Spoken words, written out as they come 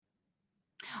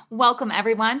Welcome,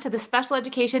 everyone, to the Special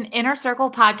Education Inner Circle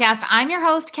podcast. I'm your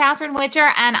host, Catherine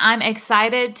Witcher, and I'm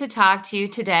excited to talk to you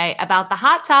today about the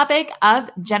hot topic of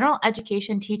general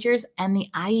education teachers and the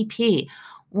IEP.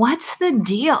 What's the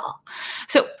deal?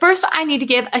 So first, I need to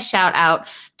give a shout out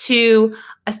to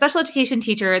a special education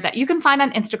teacher that you can find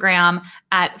on Instagram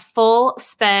at Full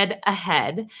Sped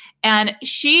Ahead. And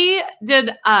she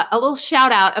did a little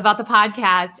shout out about the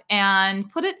podcast and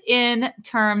put it in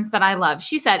terms that I love.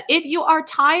 She said, if you are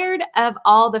tired of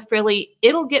all the frilly,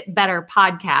 it'll get better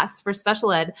podcasts for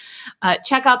special ed,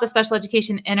 check out the Special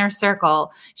Education Inner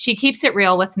Circle. She keeps it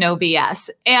real with no BS.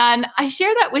 And I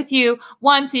share that with you,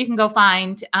 one, so you can go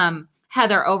find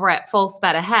Heather over at Full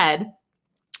Sped Ahead.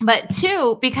 But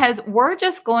two, because we're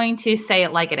just going to say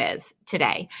it like it is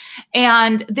today.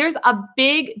 And there's a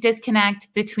big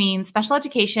disconnect between special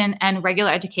education and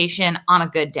regular education on a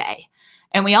good day.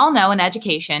 And we all know in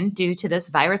education, due to this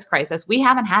virus crisis, we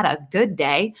haven't had a good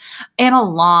day in a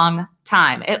long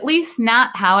time, at least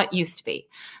not how it used to be.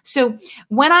 So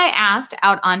when I asked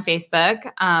out on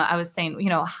Facebook, I was saying,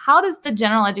 how does the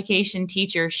general education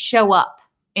teacher show up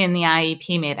in the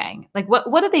IEP meeting? Like,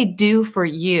 what do they do for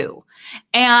you?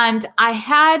 And I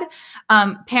had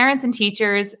parents and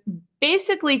teachers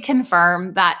basically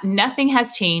confirm that nothing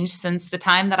has changed since the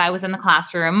time that I was in the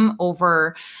classroom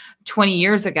over 20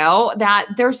 years ago, that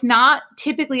there's not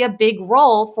typically a big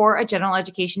role for a general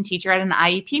education teacher at an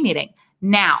IEP meeting.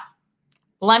 Now,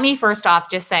 let me first off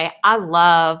just say, I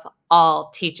love all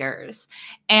teachers.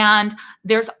 And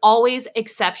there's always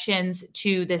exceptions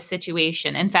to this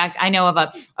situation. In fact, I know of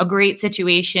a great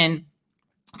situation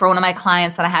for one of my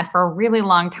clients that I had for a really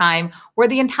long time, where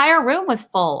the entire room was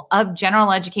full of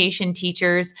general education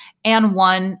teachers and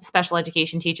one special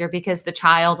education teacher because the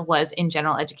child was in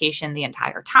general education the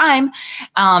entire time.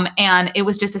 And it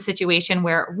was just a situation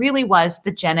where it really was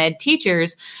the gen ed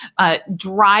teachers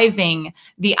driving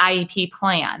the IEP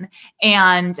plan.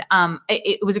 And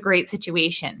it was a great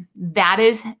situation. That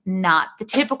is not the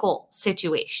typical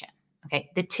situation. Okay.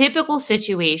 The typical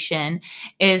situation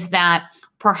is that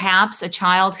perhaps a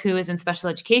child who is in special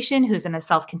education, who's in a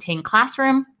self-contained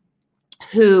classroom,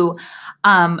 who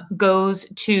goes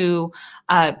to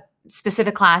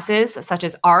specific classes such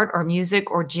as art or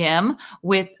music or gym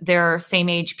with their same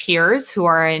age peers who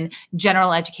are in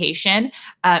general education.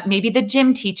 Maybe the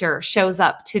gym teacher shows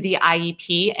up to the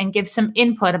IEP and gives some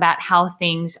input about how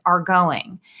things are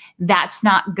going. That's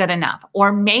not good enough.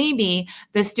 Or maybe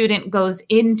the student goes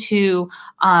into,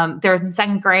 they're in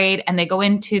second grade and they go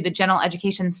into the general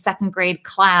education second grade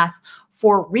class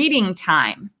for reading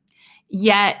time.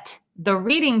 Yet the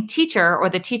reading teacher or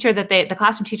the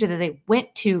classroom teacher that they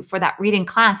went to for that reading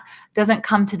class doesn't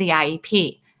come to the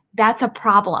IEP. That's a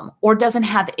problem, or doesn't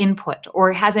have input,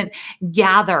 or hasn't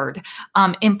gathered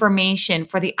information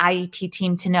for the IEP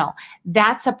team to know.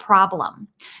 That's a problem.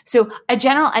 So a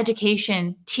general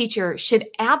education teacher should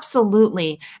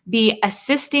absolutely be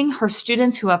assisting her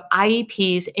students who have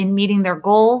IEPs in meeting their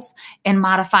goals and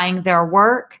modifying their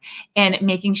work and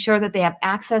making sure that they have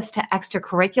access to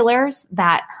extracurriculars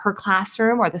that her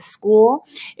classroom or the school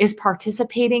is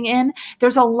participating in.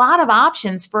 There's a lot of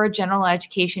options for a general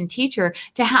education teacher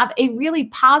to have a really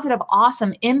positive,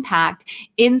 awesome impact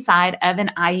inside of an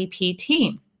IEP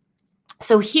team.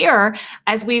 So here,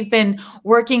 as we've been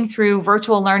working through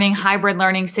virtual learning, hybrid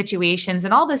learning situations,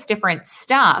 and all this different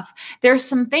stuff, there's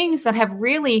some things that have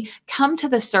really come to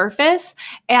the surface.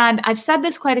 And I've said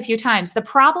this quite a few times. The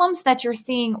problems that you're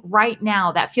seeing right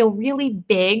now that feel really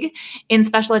big in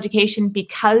special education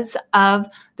because of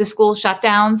the school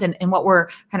shutdowns and what we're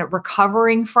kind of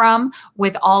recovering from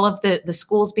with all of the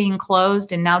schools being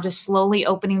closed and now just slowly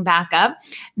opening back up,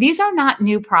 these are not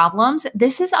new problems.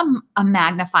 This is a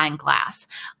magnifying glass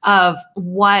of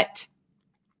what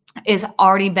is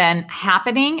already been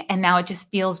happening, and now it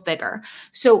just feels bigger.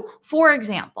 So, for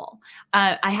example,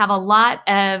 I have a lot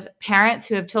of parents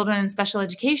who have children in special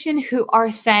education who are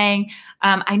saying,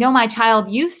 I know my child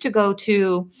used to go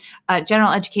to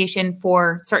general education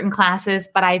for certain classes,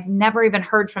 but I've never even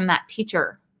heard from that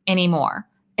teacher anymore.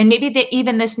 And maybe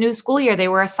even this new school year, they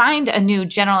were assigned a new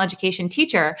general education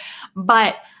teacher,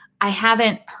 but I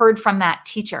haven't heard from that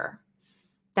teacher.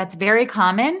 That's very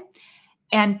common.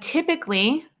 And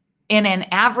typically in an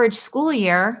average school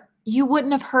year, you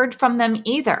wouldn't have heard from them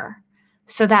either.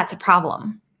 So that's a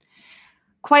problem.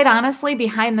 Quite honestly,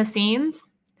 behind the scenes,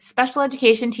 special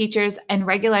education teachers and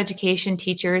regular education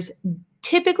teachers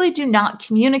typically do not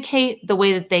communicate the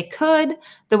way that they could,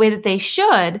 the way that they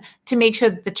should, to make sure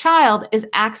that the child is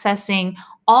accessing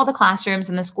all the classrooms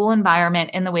in the school environment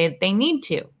in the way that they need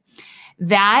to.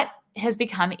 That has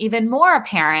become even more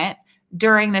apparent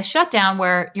during this shutdown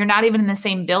where you're not even in the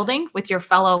same building with your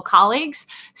fellow colleagues.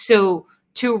 So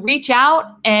to reach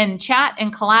out and chat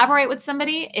and collaborate with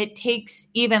somebody, it takes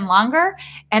even longer.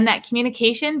 And that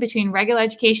communication between regular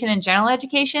education and general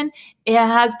education, it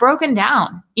has broken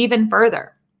down even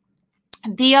further.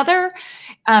 The other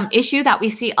issue that we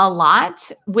see a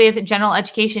lot with general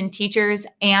education teachers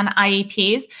and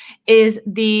IEPs is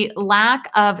the lack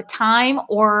of time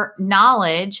or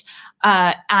knowledge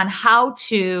on how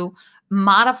to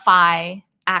modify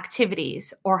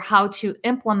activities or how to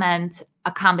implement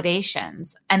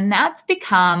accommodations. And that's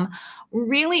become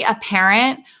really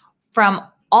apparent from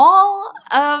all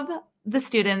of the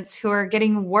students who are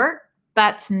getting work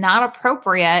that's not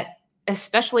appropriate,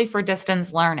 especially for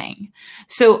distance learning.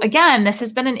 So again, this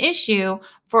has been an issue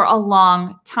for a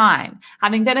long time.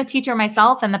 Having been a teacher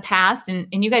myself in the past, and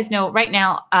you guys know right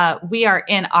now, we are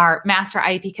in our Master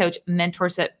IEP Coach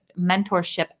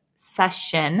mentorship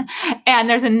session. And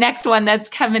there's a next one that's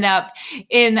coming up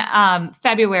in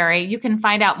February. You can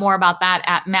find out more about that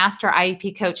at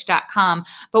masteriepcoach.com.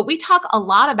 But we talk a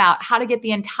lot about how to get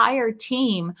the entire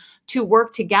team to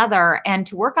work together and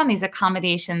to work on these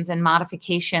accommodations and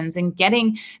modifications and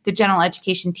getting the general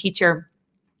education teacher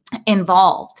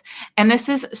involved. And this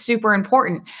is super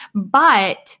important.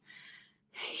 But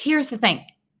here's the thing.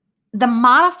 The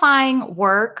modifying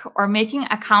work or making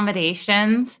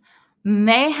accommodations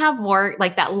may have worked,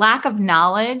 like that lack of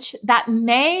knowledge that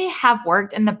may have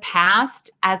worked in the past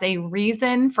as a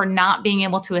reason for not being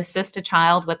able to assist a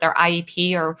child with their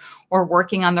IEP or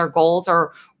working on their goals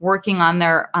or working on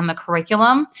the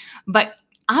curriculum. But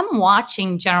I'm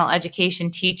watching general education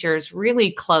teachers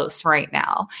really close right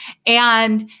now,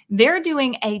 and they're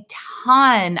doing a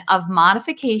ton of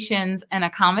modifications and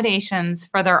accommodations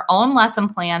for their own lesson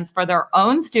plans for their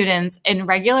own students in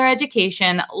regular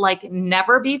education like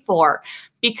never before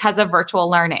because of virtual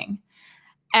learning.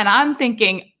 And I'm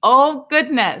thinking, oh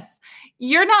goodness,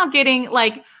 you're now getting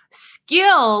like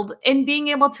skilled in being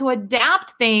able to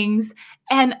adapt things.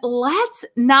 And let's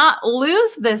not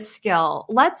lose this skill.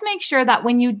 Let's make sure that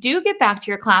when you do get back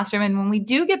to your classroom and when we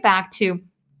do get back to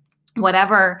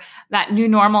whatever that new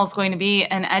normal is going to be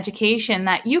in education,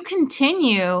 that you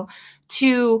continue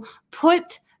to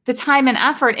put the time and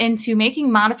effort into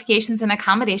making modifications and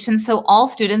accommodations so all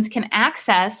students can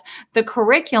access the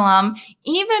curriculum,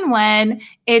 even when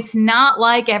it's not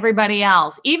like everybody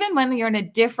else, even when you're in a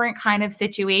different kind of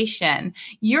situation.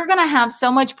 You're going to have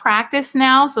so much practice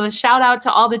now. So the shout out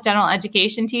to all the general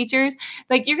education teachers,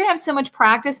 like you're going to have so much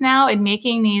practice now in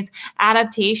making these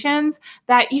adaptations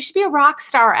that you should be a rock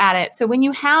star at it. So when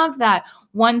you have that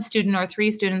one student or three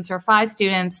students or five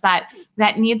students that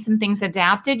need some things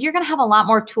adapted, you're going to have a lot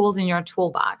more tools in your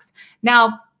toolbox.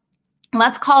 Now,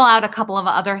 let's call out a couple of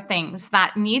other things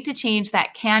that need to change,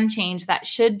 that can change, that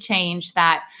should change,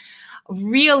 that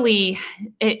really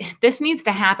this needs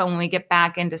to happen when we get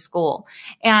back into school.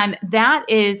 And that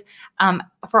is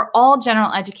for all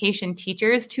general education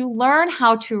teachers to learn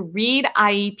how to read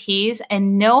IEPs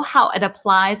and know how it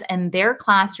applies in their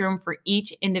classroom for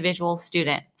each individual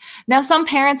student. Now, some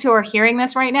parents who are hearing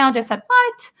this right now just said,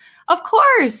 what? Of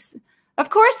course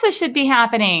this should be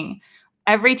happening.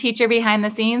 Every teacher behind the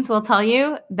scenes will tell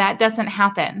you that doesn't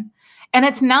happen. And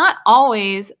it's not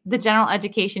always the general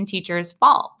education teacher's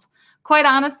fault. Quite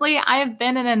honestly, I have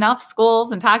been in enough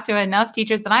schools and talked to enough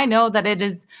teachers that I know that it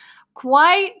is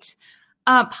quite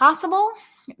possible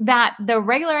that the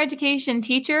regular education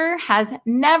teacher has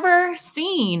never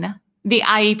seen the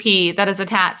IEP that is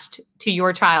attached to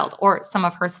your child or some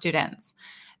of her students.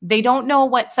 They don't know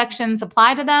what sections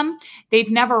apply to them.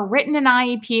 They've never written an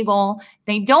IEP goal.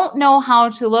 They don't know how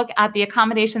to look at the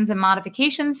accommodations and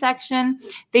modifications section.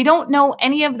 They don't know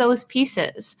any of those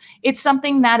pieces. It's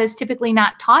something that is typically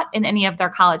not taught in any of their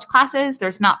college classes.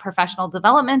 There's not professional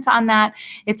development on that.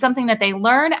 It's something that they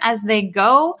learn as they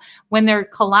go when they're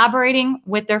collaborating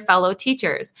with their fellow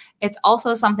teachers. It's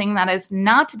also something that is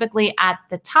not typically at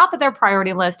the top of their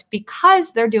priority list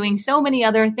because they're doing so many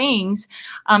other things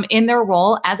in their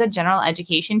role as a general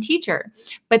education teacher.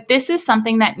 But this is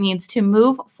something that needs to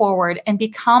move forward and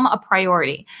become a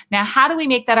priority. Now, how do we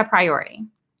make that a priority?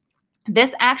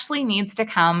 This actually needs to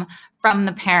come from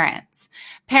the parents.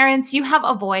 Parents, you have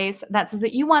a voice that says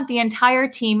that you want the entire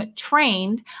team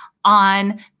trained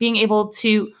on being able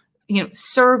to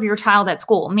serve your child at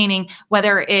school, meaning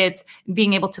whether it's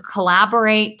being able to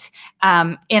collaborate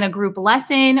in a group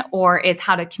lesson, or it's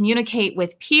how to communicate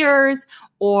with peers,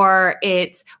 or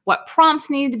it's what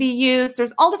prompts need to be used.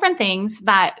 There's all different things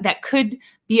that could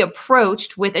be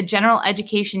approached with a general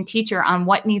education teacher on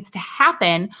what needs to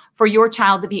happen for your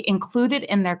child to be included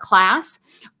in their class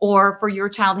or for your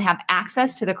child to have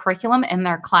access to the curriculum in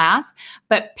their class.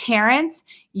 But parents,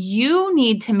 you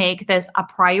need to make this a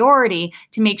priority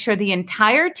to make sure the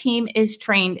entire team is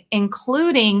trained,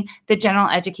 including the general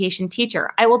education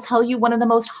teacher. I will tell you, one of the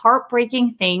most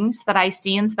heartbreaking things that I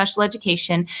see in special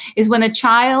education is when a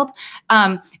child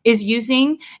is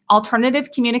using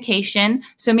alternative communication.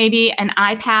 So maybe an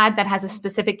iPad that has a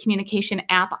specific communication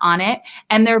app on it,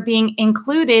 and they're being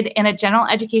included in a general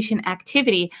education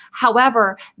activity.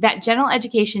 However, that general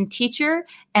education teacher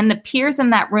and the peers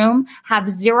in that room have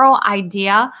zero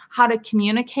idea how to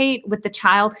communicate with the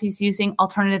child who's using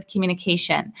alternative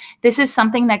communication. This is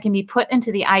something that can be put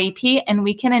into the IEP, and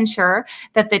we can ensure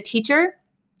that the teacher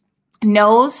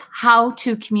knows how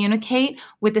to communicate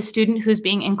with the student who's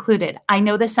being included. I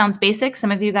know this sounds basic. Some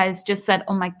of you guys just said,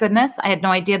 oh my goodness, I had no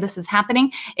idea this is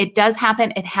happening. It does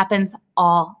happen. It happens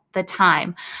all the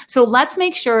time. So let's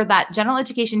make sure that general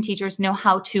education teachers know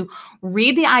how to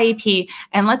read the IEP,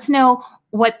 and let's know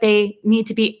what they need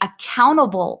to be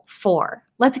accountable for.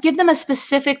 Let's give them a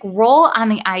specific role on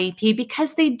the IEP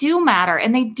because they do matter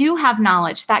and they do have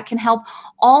knowledge that can help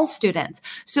all students.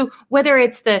 So whether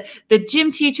it's the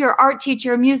gym teacher, art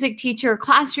teacher, music teacher,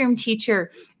 classroom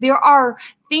teacher, there are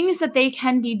things that they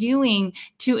can be doing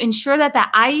to ensure that the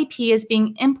IEP is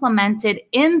being implemented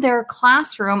in their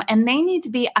classroom, and they need to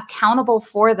be accountable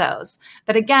for those.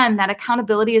 But again, that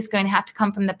accountability is going to have to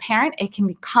come from the parent. It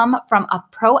can come from a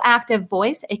proactive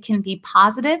voice. It can be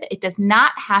positive. It does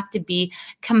not have to be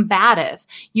combative.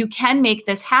 You can make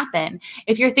this happen.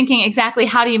 If you're thinking exactly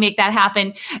how do you make that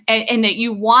happen, and that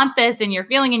you want this and you're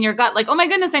feeling in your gut like, oh my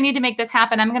goodness, I need to make this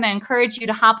happen, I'm going to encourage you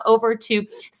to hop over to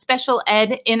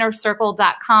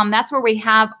specialedinnercircle.com. That's where we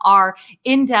have our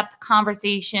in-depth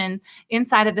conversation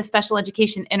inside of the Special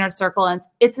Education Inner Circle. And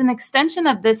it's an extension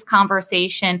of this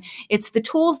conversation. It's the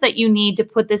tools that you need to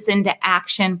put this into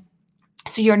action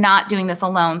so you're not doing this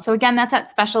alone. So again, that's at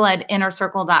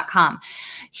specialedinnercircle.com.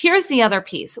 Here's the other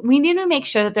piece. We need to make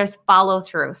sure that there's follow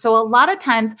through. So a lot of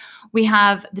times we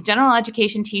have the general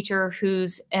education teacher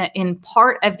who's in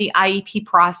part of the IEP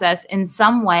process in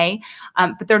some way,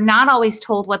 but they're not always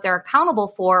told what they're accountable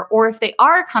for, or if they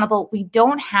are accountable, we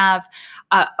don't have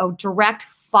a direct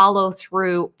follow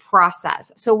through process.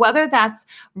 So whether that's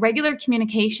regular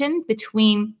communication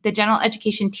between the general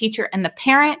education teacher and the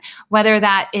parent, whether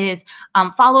that is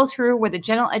follow through where the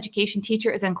general education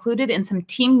teacher is included in some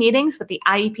team meetings with the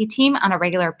IEP team on a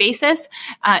regular basis,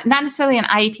 not necessarily an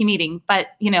IEP meeting, but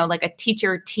like a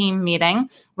teacher team meeting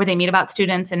where they meet about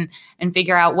students and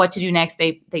figure out what to do next.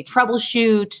 They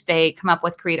troubleshoot, they come up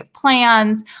with creative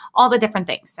plans, all the different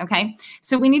things. Okay.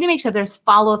 So we need to make sure there's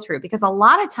follow through, because a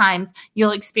lot of times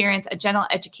you'll experience a general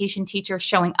education teacher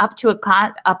showing up to the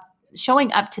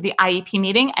IEP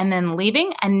meeting and then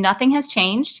leaving, and nothing has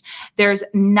changed. There's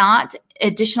not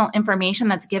additional information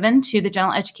that's given to the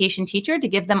general education teacher to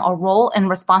give them a role and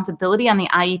responsibility on the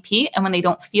IEP. And when they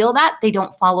don't feel that, they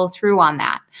don't follow through on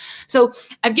that. So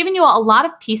I've given you a lot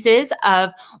of pieces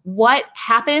of what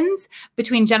happens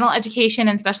between general education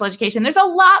and special education. There's a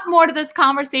lot more to this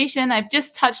conversation. I've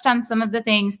just touched on some of the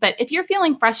things, but if you're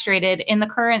feeling frustrated in the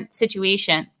current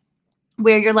situation,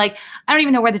 where you're like, I don't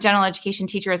even know where the general education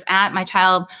teacher is at. My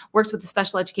child works with the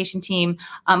special education team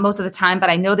most of the time, but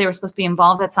I know they were supposed to be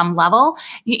involved at some level.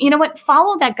 You know what?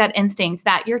 Follow that gut instinct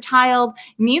that your child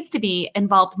needs to be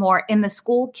involved more in the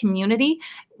school community.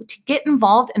 To get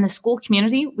involved in the school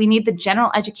community, we need the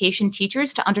general education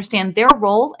teachers to understand their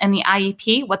roles in the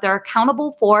IEP, what they're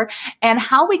accountable for, and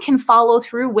how we can follow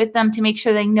through with them to make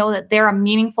sure they know that they're a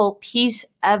meaningful piece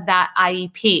of that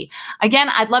IEP. Again,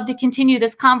 I'd love to continue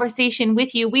this conversation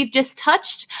with you. We've just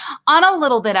touched on a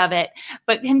little bit of it,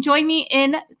 but can join me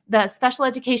in the Special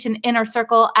Education Inner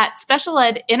Circle at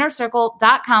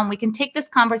specialedinnercircle.com. We can take this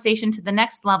conversation to the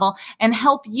next level and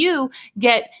help you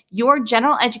get your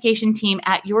general education team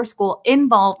at your school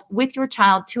involved with your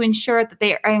child to ensure that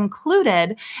they are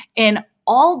included in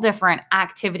all different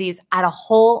activities at a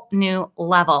whole new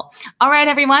level. All right,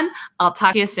 everyone, I'll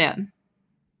talk to you soon.